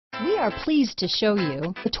We are pleased to show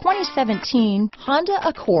you the 2017 Honda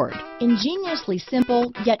Accord. Ingeniously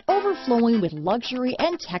simple, yet overflowing with luxury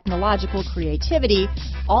and technological creativity,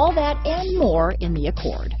 all that and more in the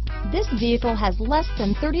Accord. This vehicle has less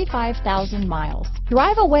than 35,000 miles.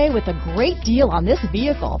 Drive away with a great deal on this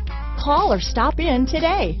vehicle. Call or stop in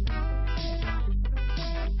today.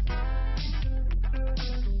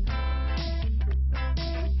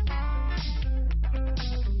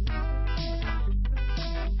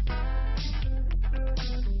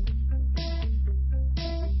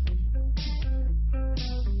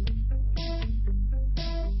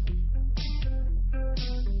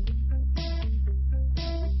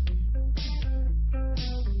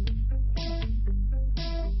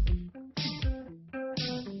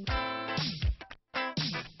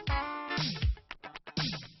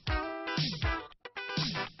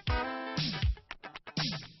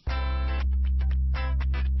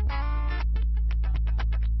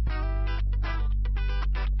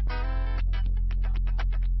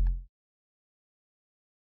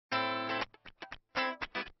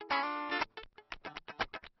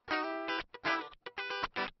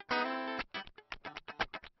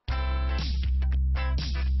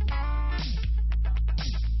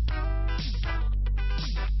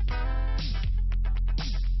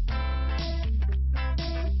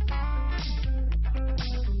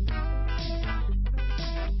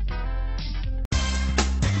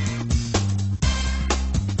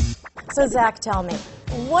 So Zach, tell me,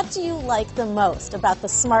 what do you like the most about the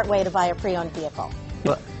smart way to buy a pre-owned vehicle?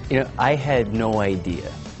 Well, I had no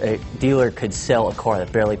idea a dealer could sell a car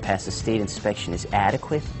that barely passed the state inspection as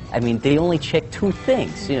adequate. I mean, they only check two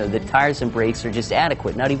things. The tires and brakes are just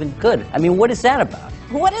adequate, not even good. I mean, what is that about?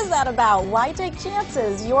 What is that about? Why take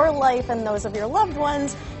chances? Your life and those of your loved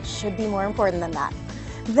ones should be more important than that.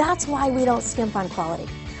 That's why we don't skimp on quality.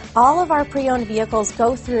 All of our pre-owned vehicles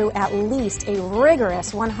go through at least a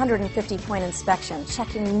rigorous 150-point inspection,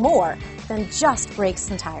 checking more than just brakes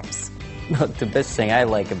and tires. The best thing I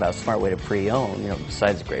like about Smart Way to Pre-Own,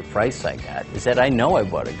 besides the great price I got, is that I know I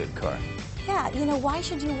bought a good car. Yeah, why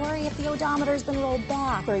should you worry if the odometer's been rolled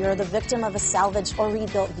back, or you're the victim of a salvaged or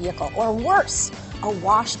rebuilt vehicle, or worse, a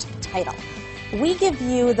washed title? We give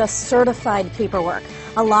you the certified paperwork,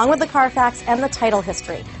 along with the CARFAX and the title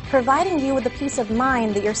history, providing you with the peace of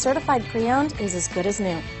mind that your certified pre-owned is as good as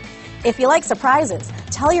new. If you like surprises,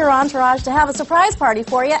 tell your entourage to have a surprise party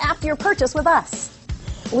for you after your purchase with us.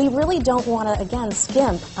 We really don't want to, again,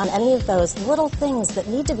 skimp on any of those little things that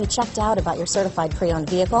need to be checked out about your certified pre-owned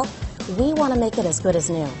vehicle. We want to make it as good as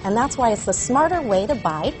new, and that's why it's the smarter way to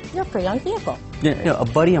buy your pre-owned vehicle. A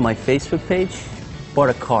buddy on my Facebook page bought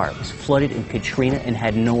a car, was flooded in Katrina, and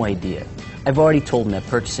had no idea. I've already told him that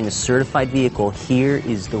purchasing a certified vehicle here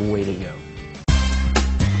is the way to go.